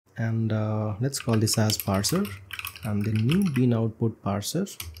and let's call this as parser and the new bean output parser,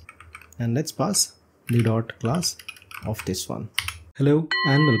 and let's pass the dot class of this one. Hello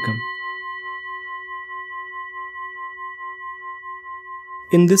and welcome.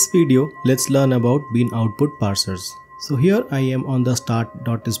 In this video, let's learn about bean output parsers. So here I am on the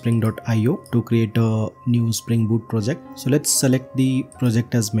start.spring.io to create a new Spring Boot project. So let's select the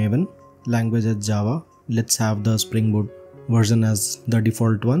project as Maven, language as Java. Let's have the Spring Boot version as the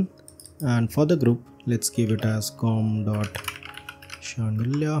default one. And for the group, let's give it as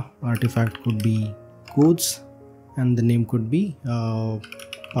com.Shandilya. Artifact could be codes and the name could be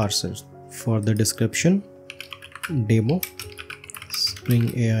parsers. For the description, demo,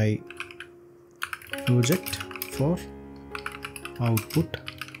 Spring AI project for output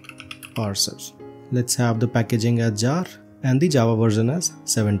parsers. Let's have the packaging as jar and the Java version as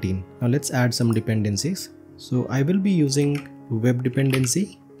 17. Now let's add some dependencies. So I will be using web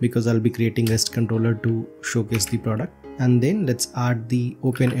dependency because I'll be creating REST controller to showcase the product, and then let's add the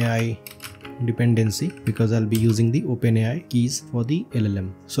OpenAI dependency because I'll be using the OpenAI keys for the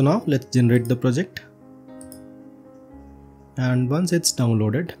LLM. So now let's generate the project, and once it's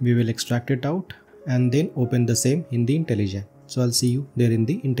downloaded we will extract it out and then open the same in the IntelliJ. So I'll see you there in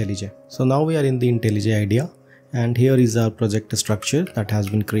the IntelliJ. So now we are in the IntelliJ IDEA, and here is our project structure that has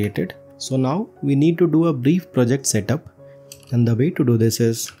been created. So now we need to do a brief project setup, and the way to do this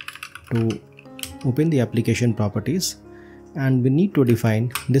is to open the application properties, and we need to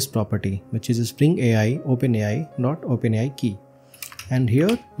define this property, which is a Spring AI OpenAI key, and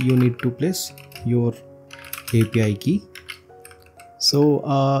here you need to place your API key. So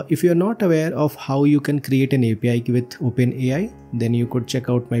if you are not aware of how you can create an API key with OpenAI, then you could check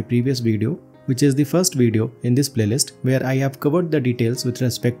out my previous video, which is the first video in this playlist, where I have covered the details with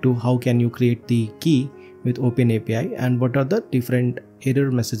respect to how can you create the key with OpenAPI and what are the different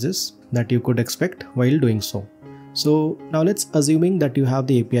error messages that you could expect while doing so. So now let's assuming that you have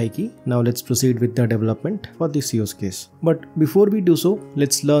the API key. Now let's proceed with the development for this use case. But before we do so,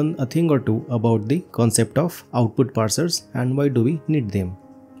 let's learn a thing or two about the concept of output parsers and why do we need them.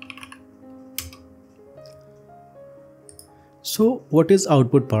 So what is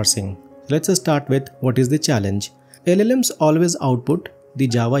output parsing? Let's start with what is the challenge. LLMs always output the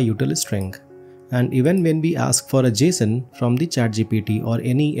Java util string, and even when we ask for a JSON from the ChatGPT or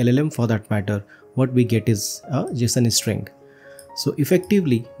any LLM for that matter, what we get is a JSON string. So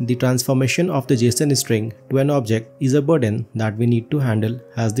effectively, the transformation of the JSON string to an object is a burden that we need to handle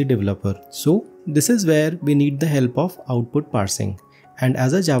as the developer. So this is where we need the help of output parsing. And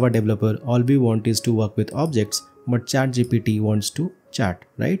as a Java developer, all we want is to work with objects, but ChatGPT wants to chat,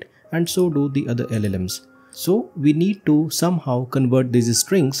 right? And so do the other LLMs. So we need to somehow convert these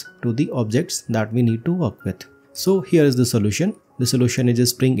strings to the objects that we need to work with. So here is the solution. The solution is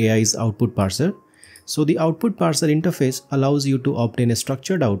Spring AI's output parser. So the output parser interface allows you to obtain a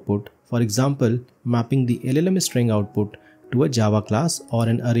structured output, for example, mapping the LLM string output to a Java class or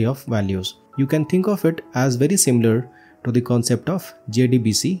an array of values. You can think of it as very similar to the concept of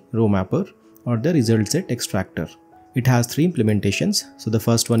JDBC row mapper or the result set extractor. It has three implementations. So the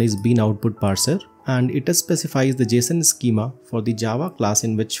first one is bean output parser, and it specifies the JSON schema for the Java class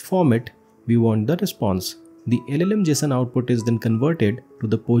in which format we want the response. The LLM JSON output is then converted to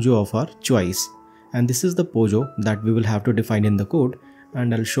the POJO of our choice, and this is the POJO that we will have to define in the code,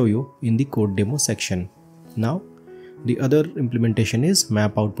 and I'll show you in the code demo section. Now the other implementation is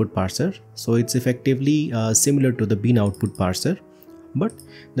map output parser. So it's effectively similar to the bean output parser, but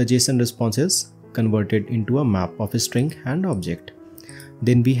the JSON response is converted into a map of a string and object.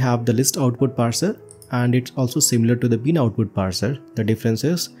 Then we have the list output parser, and it's also similar to the bean output parser. The difference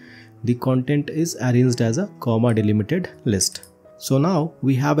is the content is arranged as a comma delimited list. So now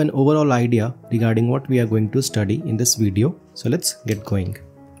we have an overall idea regarding what we are going to study in this video. So let's get going.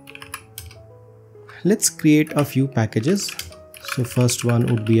 Let's create a few packages. So first one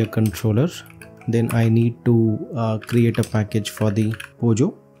would be a controller. Then I need to create a package for the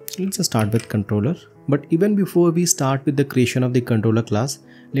POJO. So let's start with controller. But even before we start with the creation of the controller class,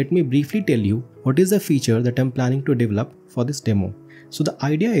 let me briefly tell you what is the feature that I'm planning to develop for this demo. So the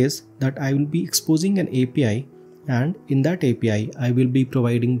idea is that I will be exposing an API, and in that API I will be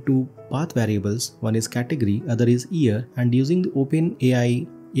providing two path variables. One is category, other is year, and using the OpenAI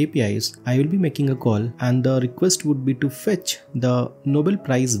APIs, I will be making a call and the request would be to fetch the Nobel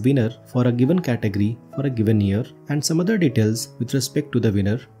Prize winner for a given category for a given year and some other details with respect to the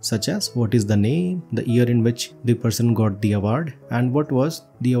winner, such as what is the name, the year in which the person got the award, and what was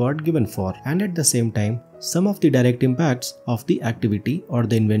the award given for, and at the same time some of the direct impacts of the activity or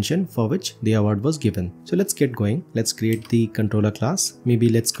the invention for which the award was given. So let's get going. Let's create the controller class. Maybe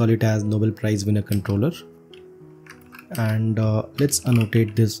let's call it as Nobel Prize winner controller. And let's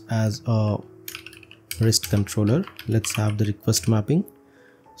annotate this as a REST controller. Let's have the request mapping.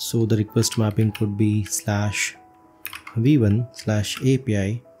 So the request mapping could be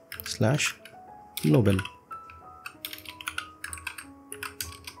 /v1/API/Nobel.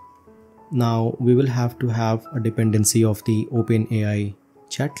 Now we will have to have a dependency of the OpenAI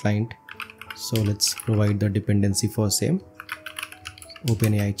chat client. So let's provide the dependency for same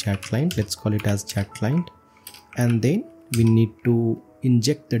OpenAI chat client. Let's call it as chat client. And then we need to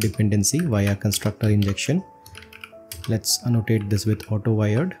inject the dependency via constructor injection. Let's annotate this with auto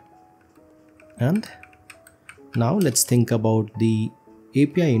wired. And now let's think about the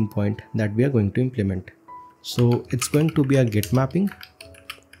API endpoint that we are going to implement. So it's going to be a get mapping,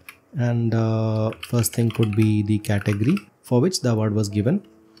 and first thing could be the category for which the award was given,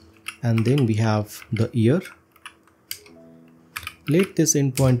 and then we have the year. Let this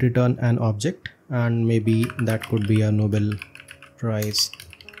endpoint return an object, and maybe that could be a Nobel Prize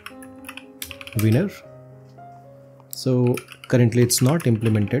winner. So currently it's not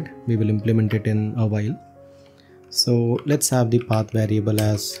implemented, we will implement it in a while. So let's have the path variable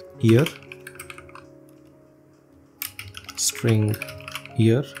as year, string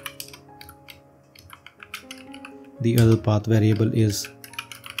year. The other path variable is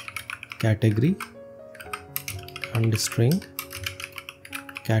category and string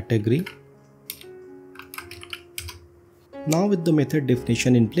category. Now with the method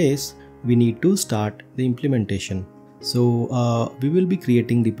definition in place, we need to start the implementation. So we will be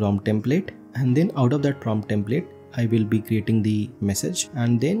creating the prompt template, and then out of that prompt template I will be creating the message,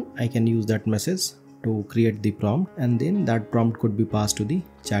 and then I can use that message to create the prompt, and then that prompt could be passed to the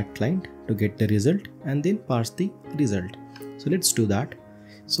chat client to get the result and then parse the result. So let's do that.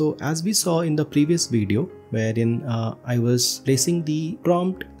 So as we saw in the previous video, wherein I was placing the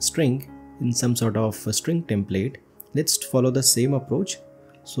prompt string in some sort of a string template, let's follow the same approach.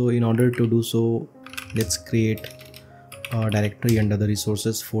 So in order to do so, let's create a directory under the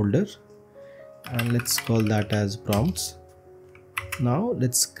resources folder, and let's call that as prompts. Now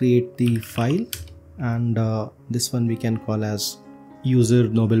let's create the file, and this one we can call as user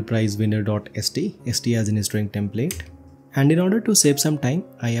Nobel Prize winner.st, st as in string template. And in order to save some time,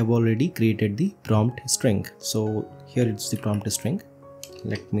 I have already created the prompt string. So here it's the prompt string.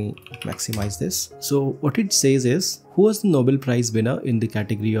 Let me maximize this. So what it says is, who was the Nobel Prize winner in the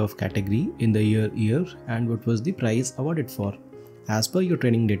category of category in the year, and what was the prize awarded for? As per your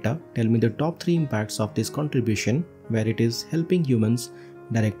training data, tell me the top 3 impacts of this contribution where it is helping humans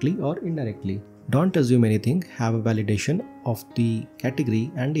directly or indirectly. Don't assume anything, have a validation of the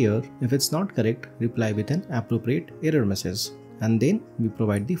category and year. If it's not correct, reply with an appropriate error message. And then we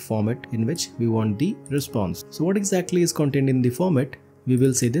provide the format in which we want the response. So what exactly is contained in the format? We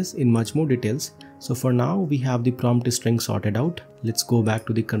will see this in much more details. So for now, we have the prompt string sorted out. Let's go back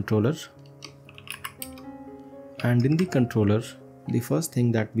to the controller. And in the controller, the first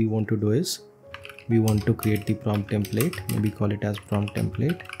thing that we want to do is, we want to create the prompt template. Maybe call it as prompt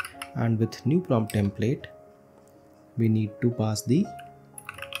template. And with new prompt template, we need to pass the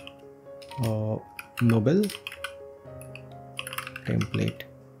Nobel template.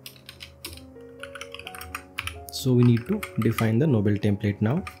 So we need to define the Nobel template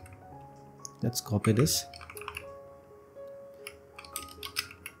now. Let's copy this.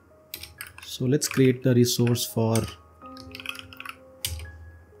 So let's create the resource for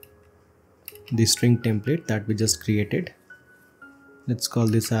the string template that we just created. Let's call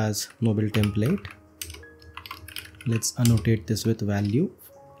this as Nobel template. Let's annotate this with value,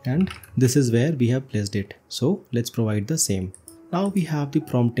 and this is where we have placed it. So let's provide the same. Now we have the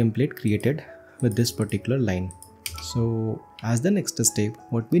prompt template created with this particular line. So as the next step,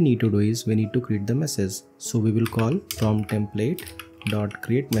 what we need to do is we need to create the message. So we will call prompt template dot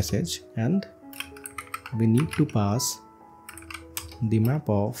create message, and we need to pass the map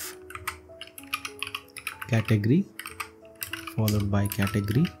of category followed by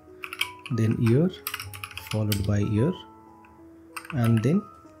category, then year followed by year, and then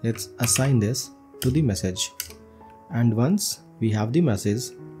let's assign this to the message. And once we have the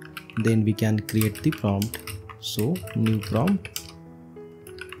message, then we can create the prompt. So new prompt,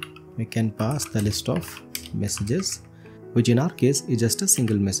 we can pass the list of messages, which in our case is just a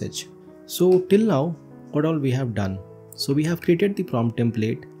single message. So till now, what all we have done? So we have created the prompt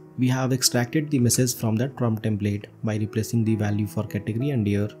template. We have extracted the message from that prompt template by replacing the value for category and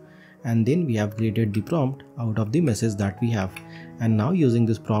year, and then we have created the prompt out of the message that we have. And now using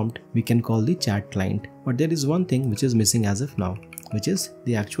this prompt, we can call the chat client. But there is one thing which is missing as of now, which is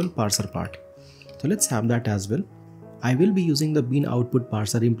the actual parser part. So let's have that as well. I will be using the bean output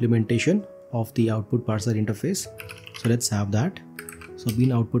parser implementation of the output parser interface. So let's have that. So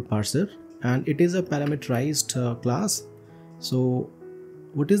bean output parser, and it is a parameterized class. So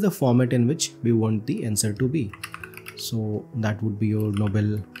what is the format in which we want the answer to be? So that would be your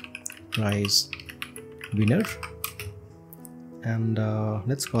Nobel Prize winner, and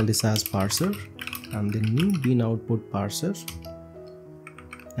let's call this as parser, and the new bean output parser,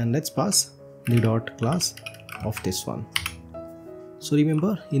 and let's pass the dot class of this one. So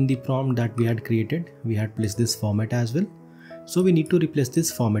remember, in the prompt that we had created, we had placed this format as well. So we need to replace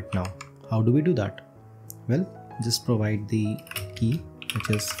this format now. How do we do that? Well, just provide the key, which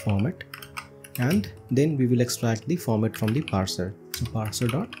is format, and then we will extract the format from the parser. So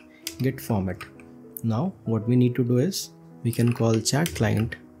parser dot get format. Now what we need to do is we can call chat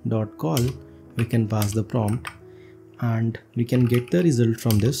client dot call. We can pass the prompt, and we can get the result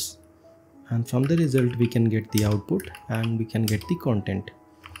from this, and from the result we can get the output, and we can get the content.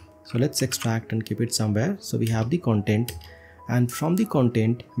 So let's extract and keep it somewhere. So we have the content, and from the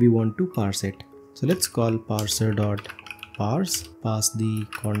content we want to parse it. So let's call parser dot parse, pass the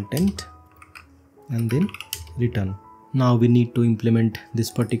content, and then return. Now we need to implement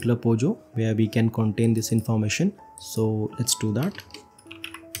this particular POJO where we can contain this information. So let's do that.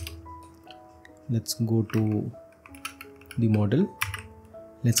 Let's go to the model.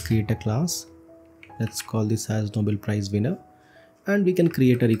 Let's create a class. Let's call this as Nobel Prize winner, and we can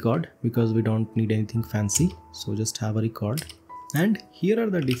create a record because we don't need anything fancy. So just have a record, and here are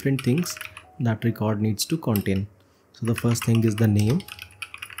the different things that record needs to contain. So the first thing is the name,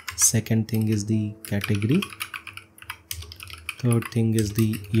 second thing is the category, third thing is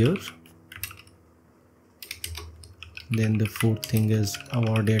the year, then the fourth thing is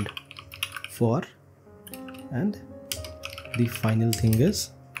awarded for, and the final thing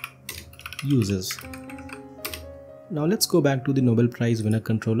is uses. Now let's go back to the Nobel Prize winner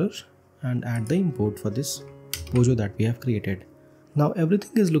controller and add the import for this POJO that we have created. Now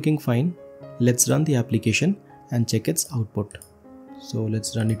everything is looking fine. Let's run the application and check its output. So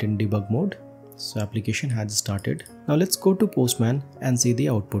let's run it in debug mode. So application has started. Now let's go to Postman and see the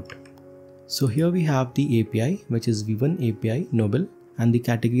output. So here we have the API, which is V1 API Nobel, and the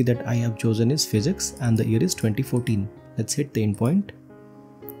category that I have chosen is physics, and the year is 2014. Let's hit the endpoint.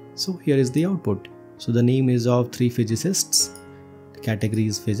 So here is the output. So the name is of 3 physicists, the category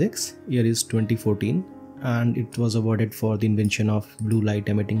is physics, year is 2014, and it was awarded for the invention of blue light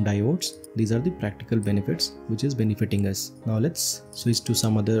emitting diodes. These are the practical benefits which is benefiting us. Now let's switch to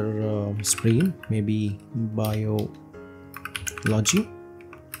some other stream, maybe biology,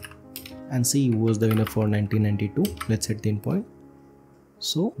 and see who was the winner for 1992. Let's hit the endpoint.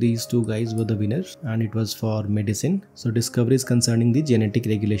 So these two guys were the winners, and it was for medicine. So discoveries concerning the genetic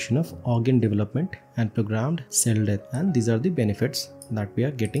regulation of organ development and programmed cell death, and these are the benefits that we are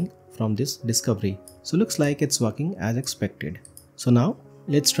getting from this discovery. So looks like it's working as expected. So now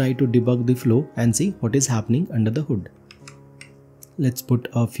let's try to debug the flow and see what is happening under the hood. Let's put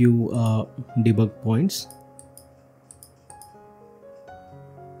a few debug points.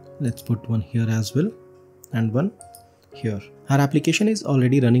 Let's put one here as well, and one here. Our application is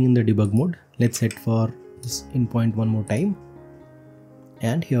already running in the debug mode. Let's hit for this endpoint one more time,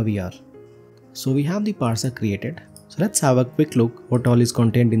 and here we are. So we have the parser created. So let's have a quick look what all is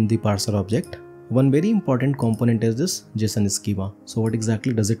contained in the parser object. One very important component is this JSON schema. So what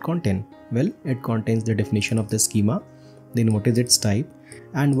exactly does it contain? Well, it contains the definition of the schema, then what is its type,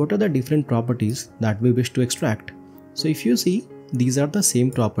 and what are the different properties that we wish to extract. So if you see, these are the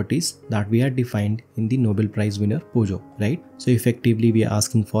same properties that we had defined in the Nobel Prize winner POJO, right? So effectively we are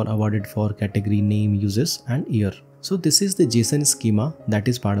asking for awarded for category, name, uses, and year. So this is the JSON schema that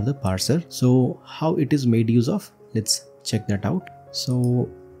is part of the parser. So how it is made use of? Let's check that out. So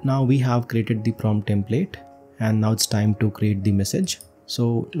now we have created the prompt template, and now it's time to create the message.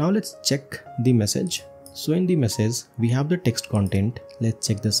 So now let's check the message. So in the message we have the text content. Let's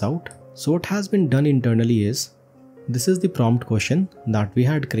check this out. So what has been done internally is, this is the prompt question that we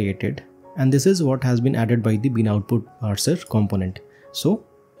had created, and this is what has been added by the bean output parser component. So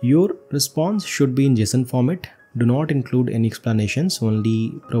your response should be in JSON format. Do not include any explanations,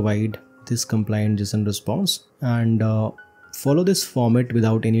 only provide this compliant JSON response, and follow this format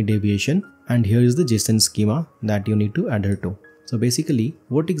without any deviation, and here is the JSON schema that you need to adhere to. So basically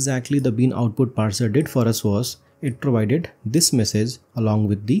what exactly the bean output parser did for us was it provided this message along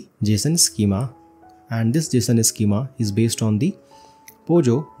with the JSON schema, and this JSON schema is based on the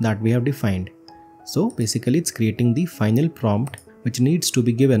POJO that we have defined. So basically it's creating the final prompt which needs to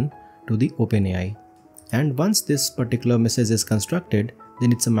be given to the OpenAI. And once this particular message is constructed,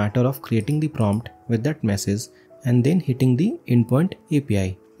 then it's a matter of creating the prompt with that message and then hitting the endpoint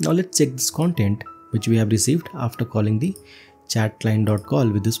API. Now let's check this content which we have received after calling the chat-client.call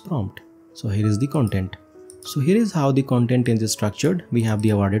with this prompt. So here is the content. So here is how the content is structured. We have the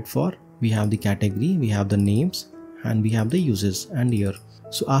awarded for, we have the category, we have the names, and we have the uses and year.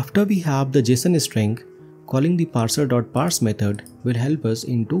 So after we have the JSON string, calling the parser.parse method will help us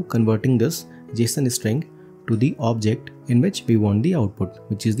into converting this JSON string to the object in which we want the output,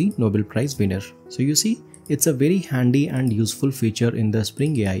 which is the Nobel Prize winner. So you see, it's a very handy and useful feature in the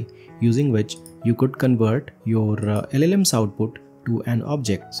Spring AI, using which you could convert your LLM's output to an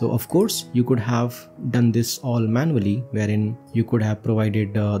object. So of course you could have done this all manually, wherein you could have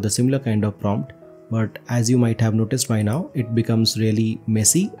provided the similar kind of prompt, but as you might have noticed by now, it becomes really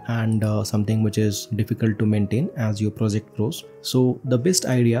messy and something which is difficult to maintain as your project grows. So the best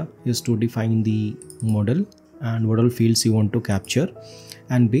idea is to define the model and what all fields you want to capture,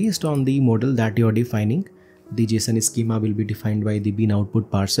 and based on the model that you are defining, the JSON schema will be defined by the bean output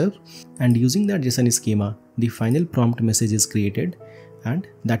parser, and using that JSON schema, the final prompt message is created, and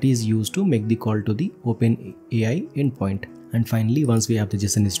that is used to make the call to the OpenAI endpoint. And finally, once we have the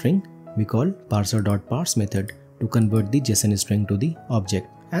JSON string, we call parser.parse method to convert the JSON string to the object,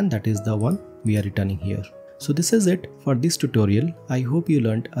 and that is the one we are returning here. So this is it for this tutorial. I hope you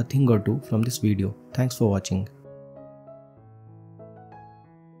learned a thing or two from this video. Thanks for watching.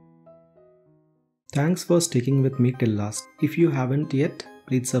 Thanks for sticking with me till last. If you haven't yet,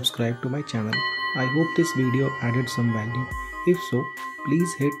 please subscribe to my channel. I hope this video added some value. If so,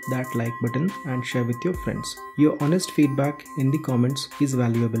 please hit that like button and share with your friends. Your honest feedback in the comments is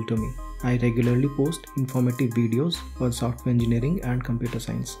valuable to me. I regularly post informative videos for software engineering and computer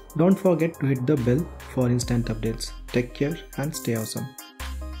science. Don't forget to hit the bell for instant updates. Take care and stay awesome.